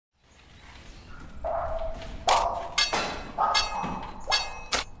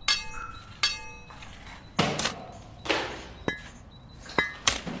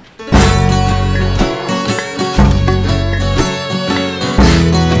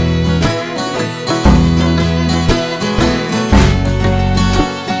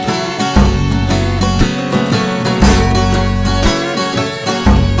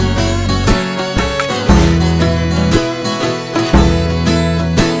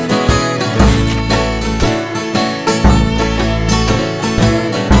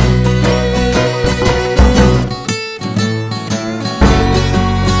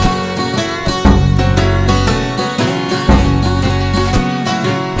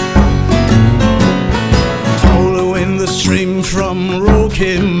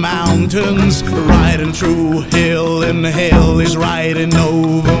mountains, riding through hill, and hell is riding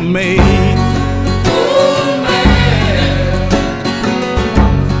over me.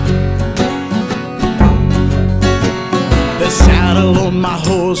 The saddle on my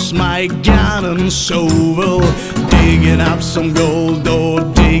horse, my gun and shovel, digging up some gold or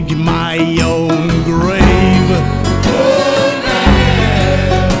dig my own grave.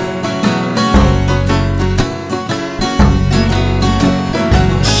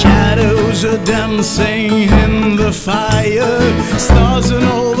 Shadows are dancing in the fire, stars and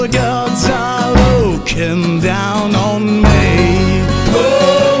all the gods are looking down on me.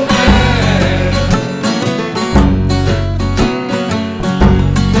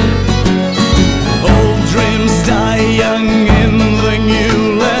 Young in the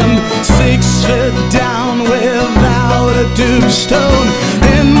new land, 6 feet down without a tombstone.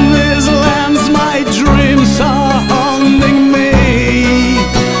 In these lands my dreams are haunting me.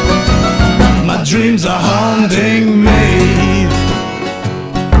 My dreams are haunting me.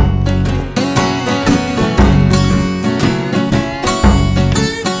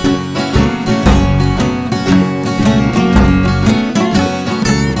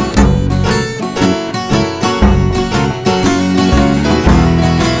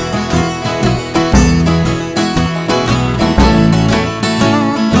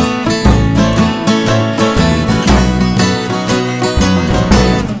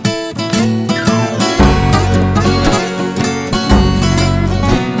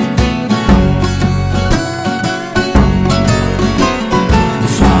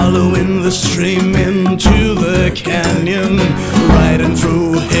 Stream into the canyon, riding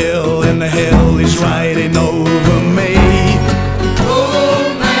through hill, and the hell is riding over me.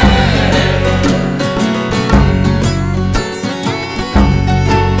 Oh man.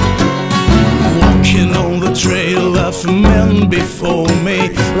 Walking on the trail of men before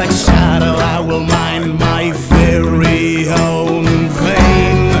me, like shadow I will mind my very own vein.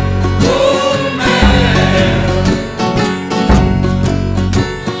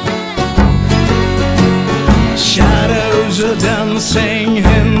 Dancing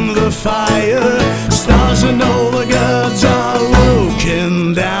in the fire, stars and all the gods are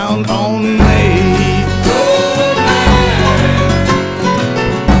looking down on me.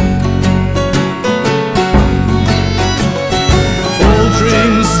 All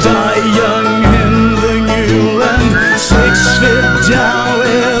dreams die young in the new land, 6 feet down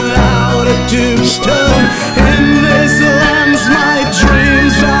without a tombstone. In these lands my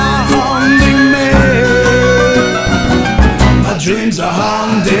dreams are haunting me. Dreams are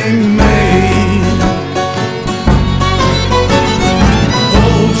haunting me.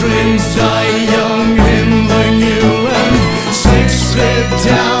 All dreams die young in the new land, 6 feet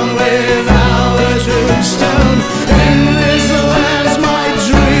down.